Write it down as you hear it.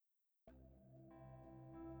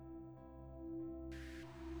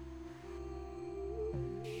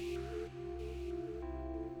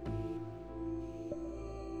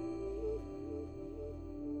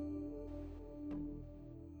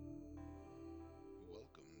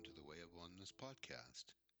this podcast.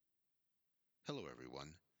 Hello, everyone.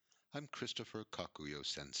 I'm Christopher Kakuyo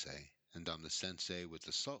Sensei, and I'm the sensei with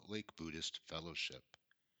the Salt Lake Buddhist Fellowship.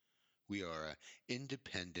 We are an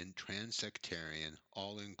independent, transsectarian,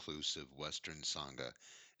 all inclusive Western Sangha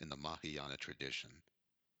in the Mahayana tradition.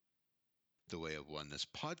 The Way of Oneness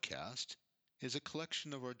podcast is a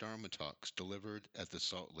collection of our Dharma talks delivered at the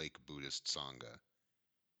Salt Lake Buddhist Sangha.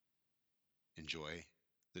 Enjoy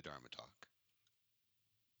the Dharma talk.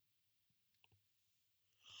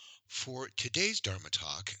 For today's Dharma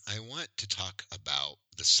talk, I want to talk about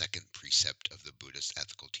the second precept of the Buddhist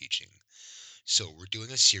ethical teaching. So we're doing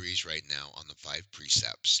a series right now on the 5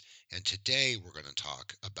 precepts, and today we're going to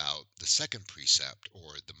talk about the second precept,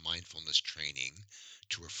 or the mindfulness training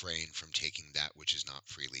to refrain from taking that which is not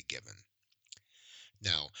freely given.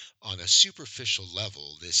 Now, on a superficial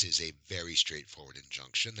level, this is a very straightforward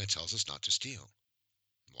injunction that tells us not to steal.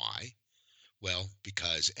 Why? Well,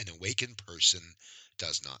 because an awakened person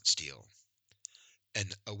does not steal. An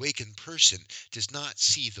awakened person does not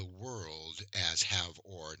see the world as have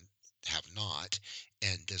or have not,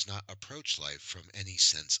 and does not approach life from any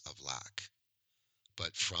sense of lack,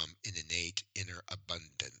 but from an innate inner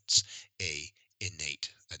abundance, a innate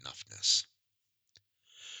enoughness.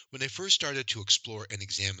 When I first started to explore and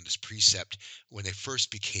examine this precept, when I first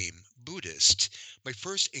became Buddhist, my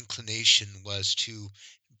first inclination was to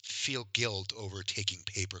feel guilt over taking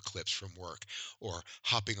paper clips from work, or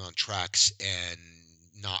hopping on tracks and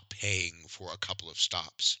not paying for a couple of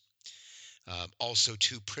stops. Also,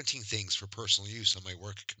 to printing things for personal use on my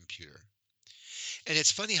work computer. And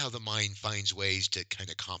it's funny how the mind finds ways to kind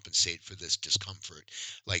of compensate for this discomfort,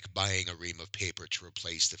 like buying a ream of paper to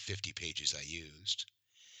replace the 50 pages I used.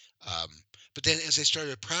 But then as I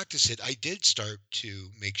started to practice it, I did start to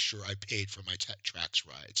make sure I paid for my tracks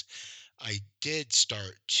rides. I did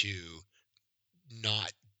start to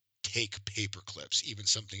not take paper clips, even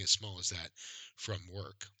something as small as that, from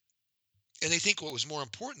work. And I think what was more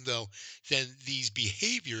important, though, than these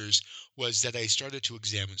behaviors was that I started to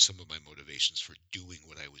examine some of my motivations for doing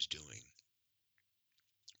what I was doing.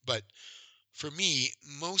 But for me,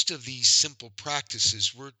 most of these simple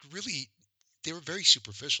practices were really, they were very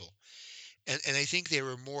superficial. And I think they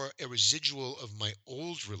were more a residual of my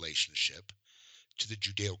old relationship to the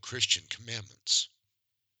Judeo-Christian commandments.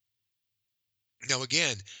 Now,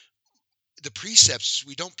 again, the precepts,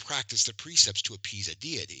 we don't practice the precepts to appease a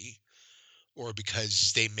deity or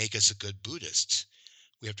because they make us a good Buddhist.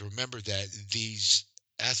 We have to remember that these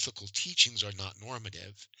ethical teachings are not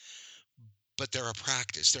normative, but they're a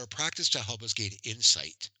practice. They're a practice to help us gain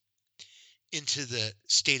insight into the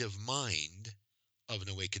state of mind of an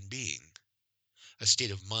awakened being, a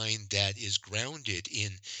state of mind that is grounded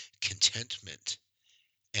in contentment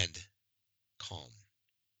and calm.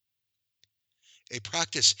 A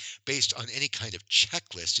practice based on any kind of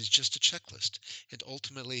checklist is just a checklist, and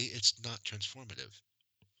ultimately it's not transformative.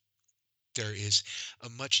 There is a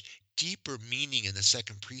much deeper meaning in the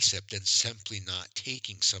second precept than simply not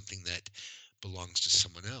taking something that belongs to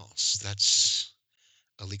someone else. That's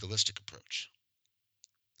a legalistic approach.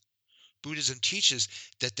 Buddhism teaches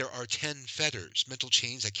that there are 10 fetters, mental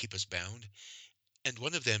chains that keep us bound, and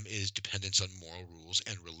one of them is dependence on moral rules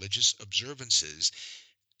and religious observances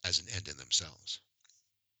as an end in themselves.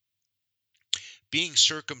 Being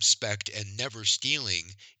circumspect and never stealing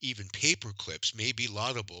even paper clips may be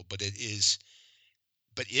laudable, but is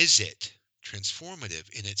it transformative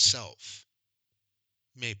in itself?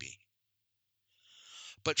 Maybe.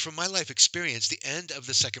 But from my life experience, the end of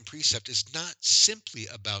the second precept is not simply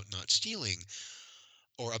about not stealing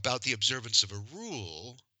or about the observance of a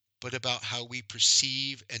rule, but about how we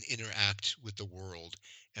perceive and interact with the world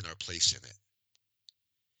and our place in it.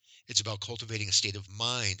 It's about cultivating a state of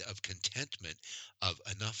mind, of contentment, of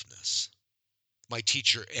enoughness. My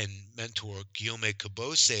teacher and mentor, Gyome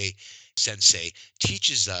Kabose Sensei,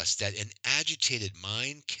 teaches us that an agitated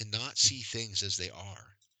mind cannot see things as they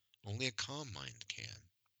are. Only a calm mind can.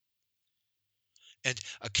 And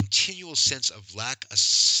a continual sense of lack, a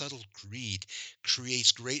subtle greed,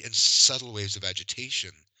 creates great and subtle waves of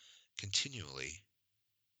agitation continually.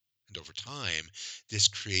 And over time, this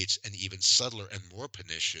creates an even subtler and more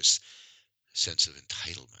pernicious sense of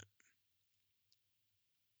entitlement.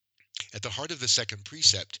 At the heart of the second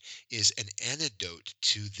precept is an antidote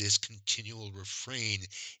to this continual refrain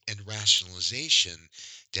and rationalization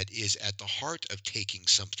that is at the heart of taking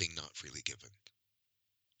something not freely given.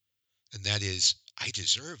 And that is, I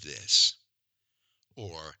deserve this,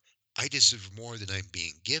 or I deserve more than I'm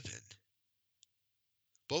being given.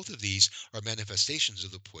 Both of these are manifestations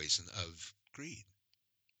of the poison of greed.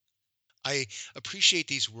 I appreciate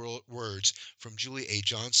these words from Julie A.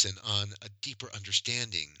 Johnson on a deeper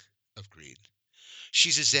understanding of greed.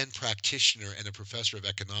 She's a Zen practitioner and a professor of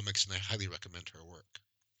economics, and I highly recommend her work.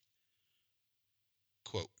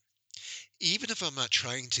 Quote, even if I'm not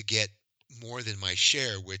trying to get more than my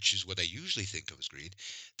share, which is what I usually think of as greed,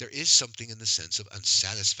 there is something in the sense of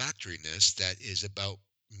unsatisfactoriness that is about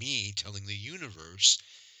me telling the universe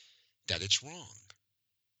that it's wrong.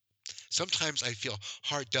 Sometimes I feel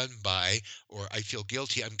hard done by, or I feel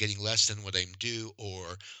guilty I'm getting less than what I'm due,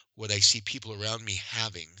 or what I see people around me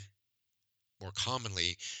having. More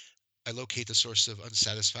commonly, I locate the source of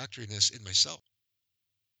unsatisfactoriness in myself.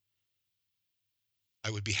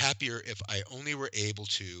 I would be happier if I only were able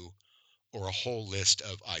to, or a whole list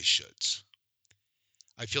of I shoulds.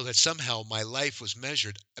 I feel that somehow my life has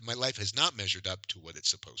not measured up to what it's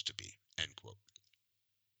supposed to be. End quote.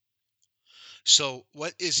 So,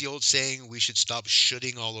 what is the old saying? We should stop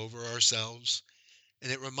shoulding all over ourselves.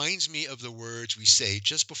 And it reminds me of the words we say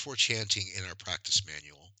just before chanting in our practice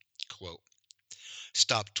manual. Quote,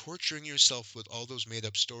 stop torturing yourself with all those made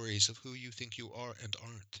up stories of who you think you are and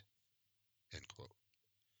aren't. End quote.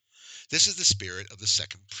 This is the spirit of the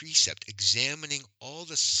second precept, examining all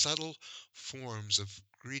the subtle forms of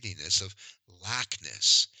greediness, of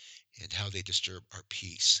lackness, and how they disturb our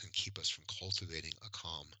peace and keep us from cultivating a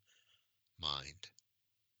calm mind.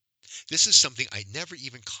 This is something I never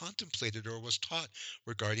even contemplated or was taught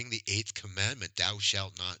regarding the eighth commandment, thou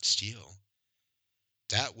shalt not steal.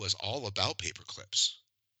 That was all about paper clips,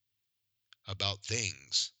 about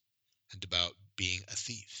things, and about being a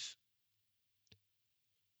thief.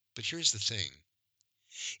 But here's the thing.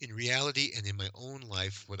 In reality and in my own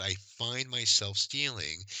life, what I find myself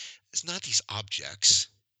stealing is not these objects,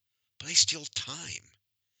 but I steal time.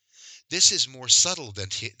 This is more subtle than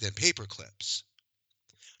paper clips.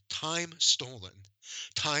 Time stolen.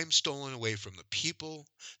 Time stolen away from the people,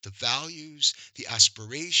 the values, the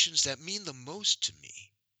aspirations that mean the most to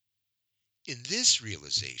me. In this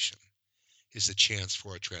realization is the chance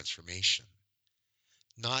for a transformation,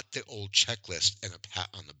 not the old checklist and a pat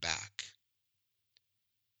on the back.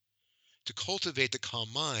 To cultivate the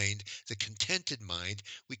calm mind, the contented mind,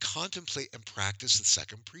 we contemplate and practice the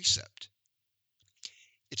second precept.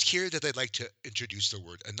 It's here that I'd like to introduce the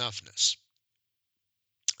word enoughness.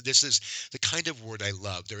 This is the kind of word I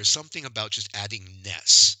love. There is something about just adding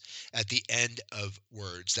ness at the end of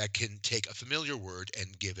words that can take a familiar word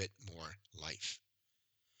and give it more life.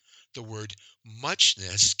 The word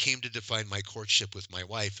muchness came to define my courtship with my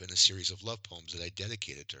wife in a series of love poems that I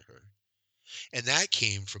dedicated to her. And that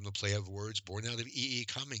came from the play of words born out of E. E.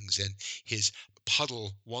 Cummings and his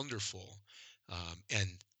puddle wonderful. And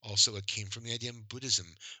also it came from the idea of Buddhism,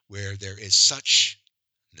 where there is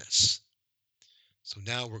suchness. So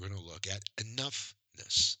now we're going to look at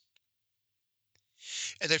enoughness.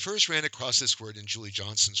 And I first ran across this word in Julie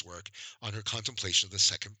Johnson's work on her contemplation of the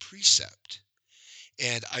second precept.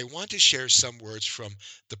 And I want to share some words from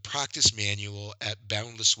the practice manual at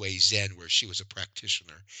Boundless Way Zen, where she was a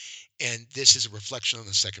practitioner. And this is a reflection on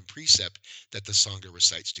the second precept that the Sangha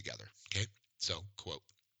recites together. Okay, so quote,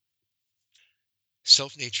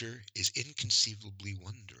 self-nature is inconceivably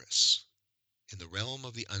wondrous. In the realm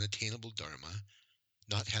of the unattainable Dharma,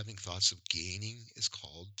 not having thoughts of gaining is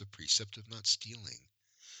called the precept of not stealing.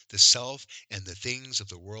 The self and the things of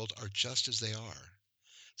the world are just as they are.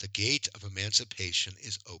 The gate of emancipation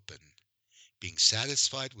is open. Being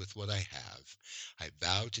satisfied with what I have, I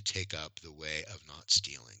vow to take up the way of not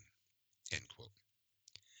stealing. End quote.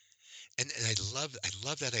 And I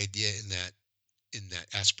love that idea in that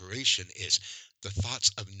aspiration is the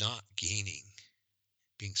thoughts of not gaining,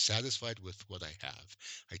 being satisfied with what I have.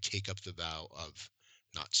 I take up the vow of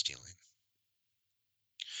not stealing.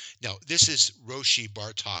 Now, this is Roshi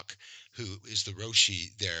Bartok, who is the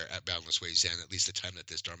Roshi there at Boundless Way Zen, at least the time that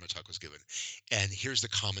this Dharma talk was given. And here's the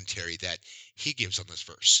commentary that he gives on this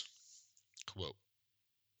verse. Quote,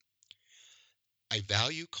 I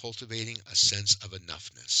value cultivating a sense of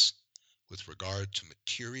enoughness with regard to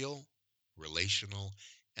material, relational,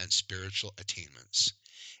 and spiritual attainments,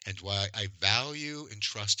 and why I value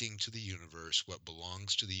entrusting to the universe what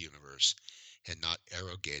belongs to the universe and not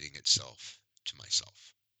arrogating itself to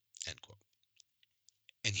myself. End quote.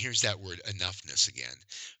 And here's that word enoughness again.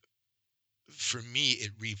 For me,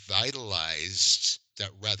 it revitalized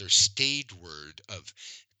that rather staid word of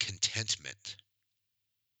contentment.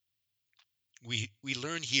 We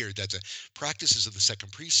learn here that the practices of the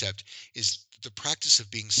second precept is the practice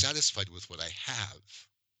of being satisfied with what I have.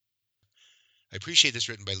 I appreciate this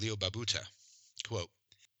written by Leo Babauta. Quote,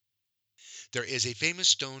 there is a famous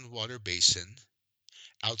stone water basin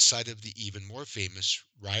outside of the even more famous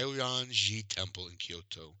Ryoan-ji Temple in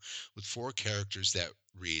Kyoto, with 4 characters that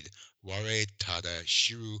read Ware Tada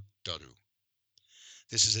Shiru Daru.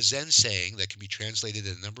 This is a Zen saying that can be translated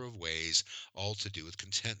in a number of ways, all to do with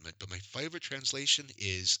contentment. But my favorite translation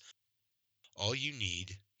is, all you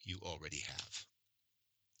need, you already have.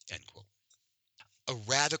 End quote. A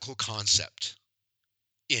radical concept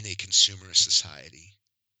in a consumerist society.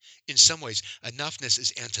 In some ways, enoughness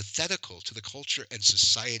is antithetical to the culture and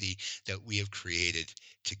society that we have created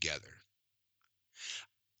together.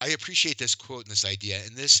 I appreciate this quote and this idea,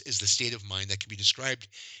 and this is the state of mind that can be described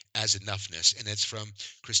as enoughness, and it's from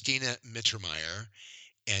Christina Mittermeier,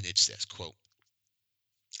 and it's this quote: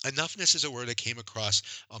 enoughness is a word I came across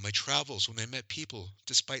on my travels when I met people,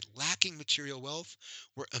 despite lacking material wealth,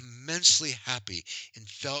 were immensely happy and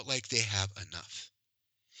felt like they have enough.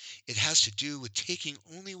 It has to do with taking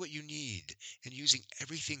only what you need and using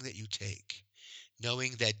everything that you take,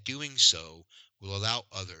 knowing that doing so will allow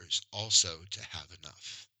others also to have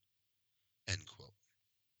enough. End quote.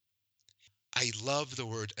 I love the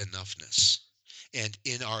word enoughness. And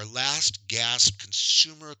in our last gasp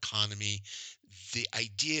consumer economy, the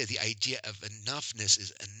idea of enoughness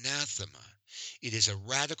is anathema. It is a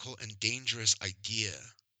radical and dangerous idea.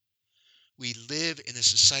 We live in a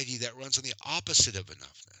society that runs on the opposite of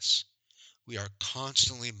enoughness. We are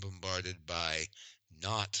constantly bombarded by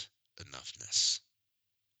not enoughness.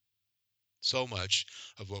 So much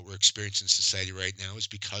of what we're experiencing in society right now is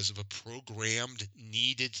because of a programmed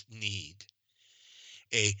needed need,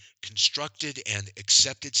 a constructed and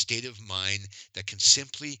accepted state of mind that can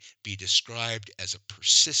simply be described as a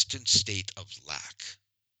persistent state of lack.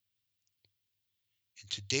 In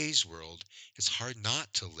today's world, it's hard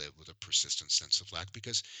not to live with a persistent sense of lack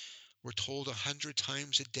because we're told 100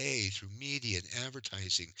 times a day through media and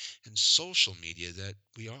advertising and social media that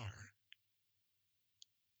we are.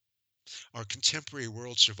 Our contemporary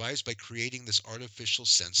world survives by creating this artificial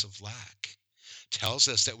sense of lack. Tells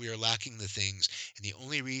us that we are lacking the things, and the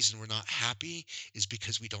only reason we're not happy is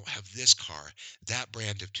because we don't have this car, that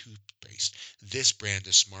brand of toothpaste, this brand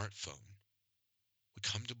of smartphone. We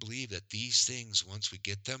come to believe that these things, once we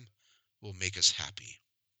get them, will make us happy.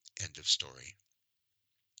 End of story.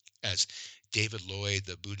 As David Lloyd,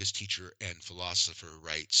 the Buddhist teacher and philosopher,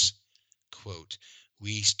 writes, quote,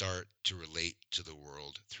 we start to relate to the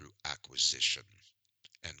world through acquisition,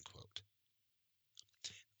 end quote.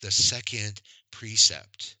 The second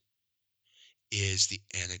precept is the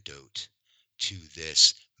antidote to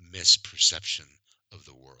this misperception of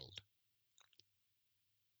the world.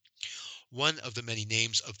 One of the many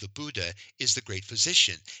names of the Buddha is the great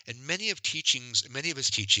physician, and many of his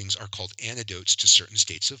teachings are called antidotes to certain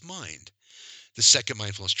states of mind. The second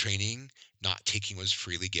mindfulness training, not taking what is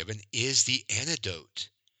freely given, is the antidote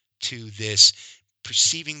to this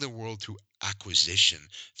perceiving the world through acquisition,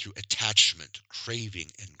 through attachment, craving,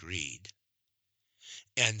 and greed.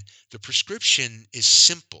 And the prescription is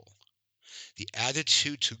simple. The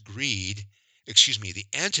antidote to greed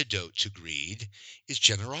is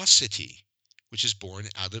generosity, which is born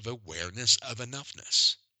out of awareness of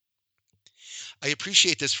enoughness. I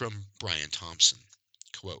appreciate this from Brian Thompson.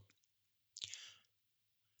 Quote,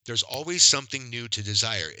 there's always something new to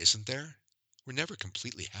desire, isn't there? We're never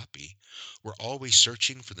completely happy. We're always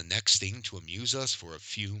searching for the next thing to amuse us for a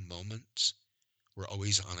few moments. We're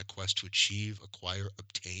always on a quest to achieve, acquire,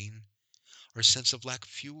 obtain. Our sense of lack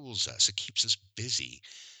fuels us. It keeps us busy,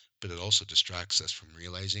 but it also distracts us from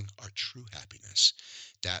realizing our true happiness,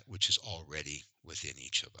 that which is already within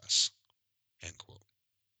each of us. End quote.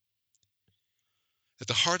 At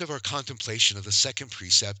the heart of our contemplation of the second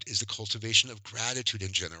precept is the cultivation of gratitude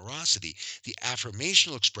and generosity. The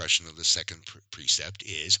affirmational expression of the second precept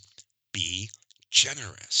is be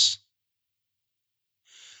generous.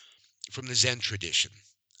 From the Zen tradition,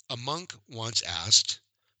 a monk once asked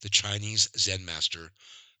the Chinese Zen master,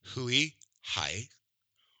 Hui Hai,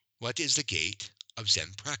 what is the gate of Zen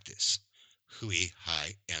practice? Hui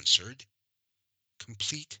Hai answered,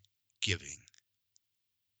 complete giving.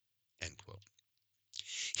 End quote.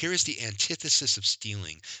 Here is the antithesis of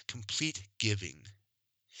stealing, complete giving.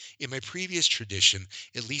 In my previous tradition,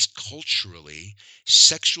 at least culturally,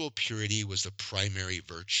 sexual purity was the primary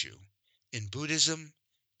virtue. In Buddhism,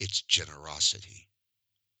 it's generosity.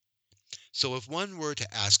 So if one were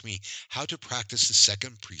to ask me how to practice the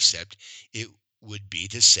second precept, it would be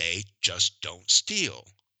to say, just don't steal.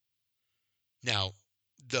 Now,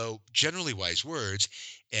 though generally wise words,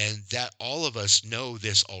 and that all of us know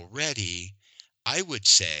this already, I would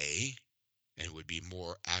say, and would be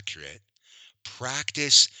more accurate,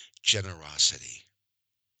 practice generosity.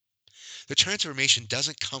 The transformation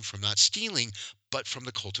doesn't come from not stealing, but from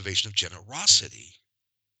the cultivation of generosity.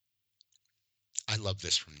 I love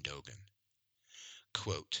this from Dogen.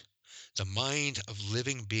 Quote, "The mind of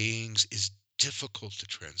living beings is difficult to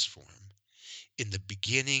transform. In the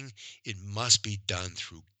beginning, it must be done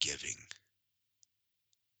through giving."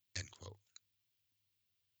 End quote.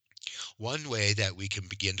 One way that we can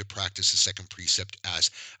begin to practice the second precept as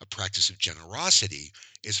a practice of generosity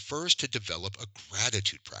is first to develop a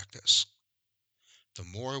gratitude practice. The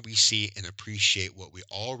more we see and appreciate what we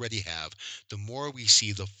already have, the more we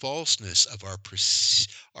see the falseness of our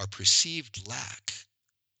perceived lack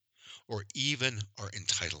or even our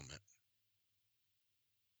entitlement.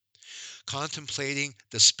 Contemplating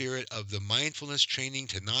the spirit of the mindfulness training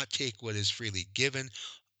to not take what is freely given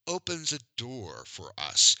opens a door for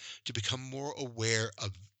us to become more aware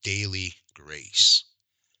of daily grace,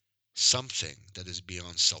 something that is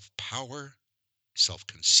beyond self-power,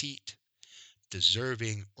 self-conceit,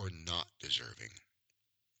 deserving or not deserving.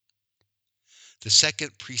 The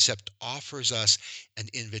second precept offers us an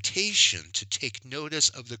invitation to take notice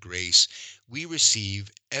of the grace we receive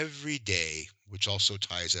every day, which also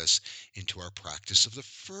ties us into our practice of the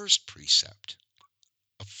first precept,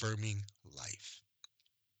 affirming life.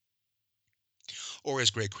 Or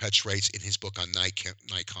as Greg Kretsch writes in his book on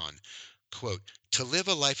Nikon, quote, "To live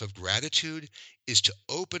a life of gratitude is to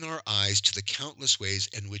open our eyes to the countless ways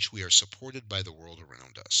in which we are supported by the world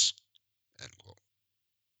around us." End quote.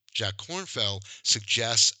 Jack Kornfeld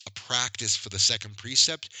suggests a practice for the second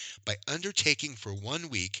precept by undertaking for 1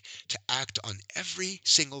 week to act on every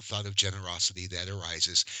single thought of generosity that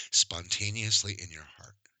arises spontaneously in your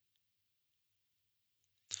heart.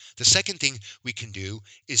 The second thing we can do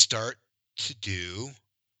is start to do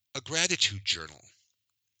a gratitude journal.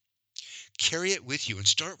 Carry it with you and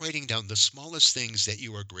start writing down the smallest things that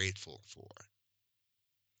you are grateful for.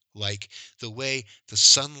 Like the way the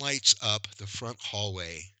sun lights up the front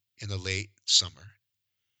hallway in the late summer,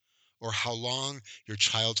 or how long your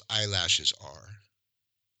child's eyelashes are,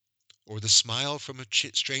 or the smile from a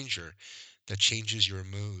stranger that changes your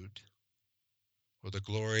mood, or the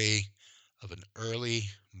glory of an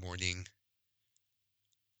early morning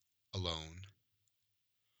alone,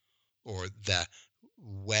 or the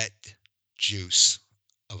wet juice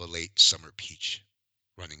of a late summer peach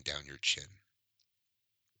running down your chin.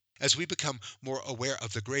 As we become more aware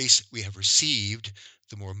of the grace we have received,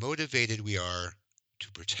 the more motivated we are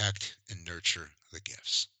to protect and nurture the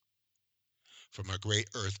gifts. From our great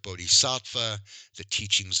earth bodhisattva, the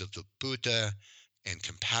teachings of the Buddha, and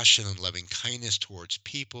compassion and loving kindness towards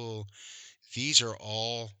people, these are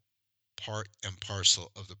all part and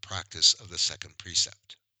parcel of the practice of the second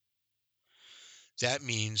precept. That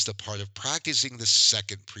means the part of practicing the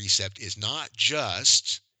second precept is not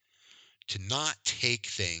just to not take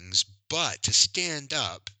things, but to stand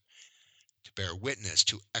up to bear witness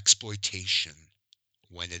to exploitation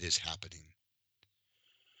when it is happening.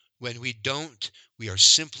 When we don't, we are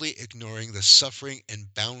simply ignoring the suffering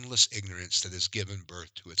and boundless ignorance that has given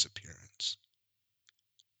birth to its appearance.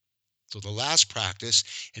 So the last practice,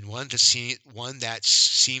 and one that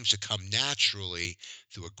seems to come naturally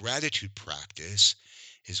through a gratitude practice,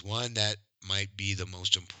 is one that might be the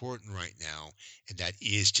most important right now, and that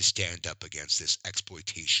is to stand up against this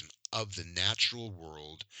exploitation of the natural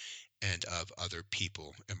world and of other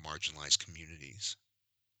people and marginalized communities.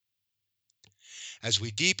 As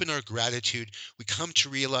we deepen our gratitude, we come to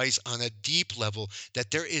realize on a deep level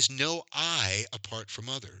that there is no I apart from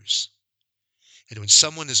others. And when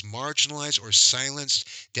someone is marginalized or silenced,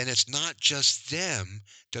 then it's not just them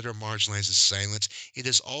that are marginalized and silenced. It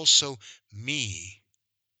is also me.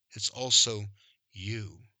 It's also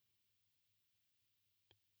you.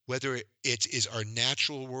 Whether it is our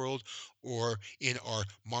natural world or in our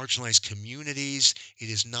marginalized communities, it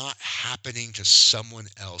is not happening to someone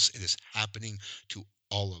else. It is happening to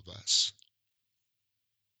all of us.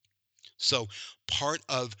 So part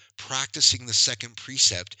of practicing the second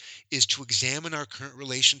precept is to examine our current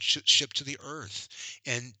relationship to the earth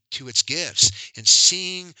and to its gifts and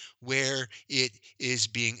seeing where it is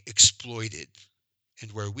being exploited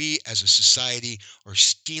and where we as a society are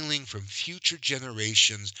stealing from future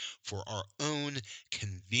generations for our own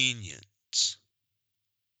convenience.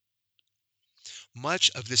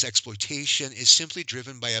 Much of this exploitation is simply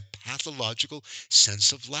driven by a pathological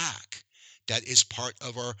sense of lack that is part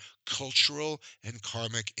of our cultural and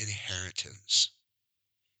karmic inheritance.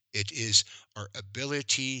 It is our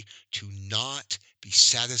ability to not be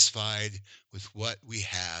satisfied with what we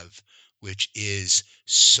have, which is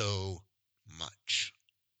so much.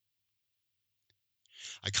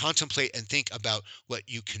 I contemplate and think about what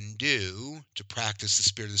you can do to practice the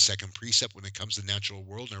spirit of the second precept when it comes to the natural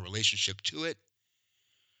world and our relationship to it.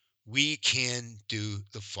 We can do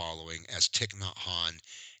the following, as Thich Nhat Hanh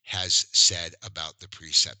has said about the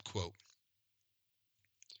precept, quote,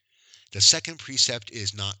 "The second precept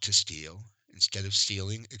is not to steal. Instead of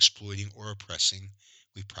stealing, exploiting, or oppressing,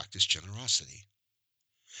 we practice generosity.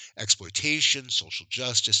 Exploitation, social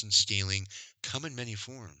justice, and stealing come in many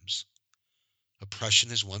forms.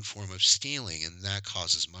 Oppression is one form of stealing, and that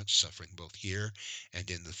causes much suffering both here and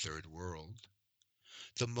in the third world.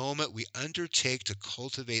 The moment we undertake to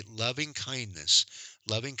cultivate loving kindness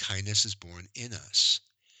is born in us,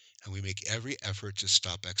 and we make every effort to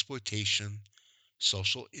stop exploitation,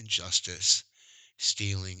 social injustice,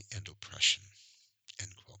 stealing, and oppression."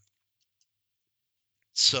 End quote.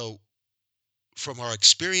 So, from our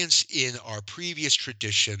experience in our previous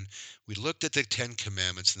tradition, we looked at the Ten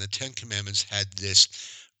Commandments, and the Ten Commandments had this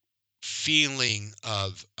feeling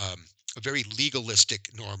of a very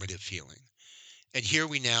legalistic normative feeling. And here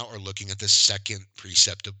we now are looking at the second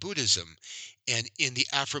precept of Buddhism. And in the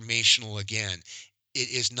affirmational, again, it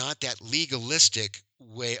is not that legalistic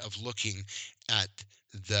way of looking at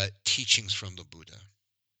the teachings from the Buddha,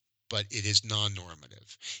 but it is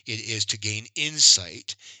non-normative. It is to gain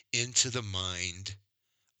insight into the mind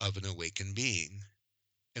of an awakened being.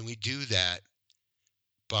 And we do that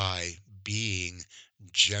by being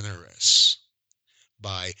generous,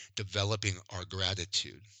 by developing our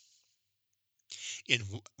gratitude.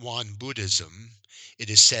 In Won Buddhism, it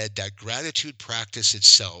is said that gratitude practice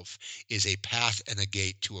itself is a path and a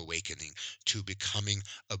gate to awakening, to becoming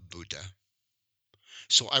a Buddha.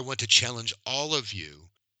 So I want to challenge all of you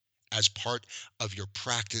as part of your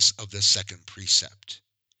practice of the second precept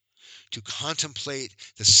to contemplate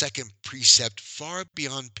the second precept far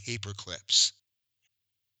beyond paper clips.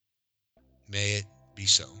 May it be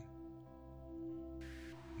so.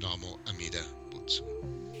 Namo Amida Butsu.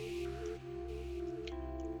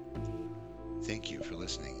 Thank you for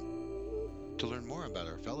listening. To learn more about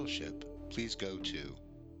our fellowship, please go to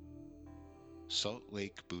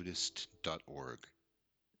saltlakebuddhist.org.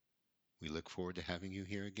 We look forward to having you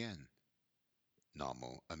here again.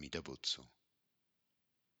 Namo Amida Butsu.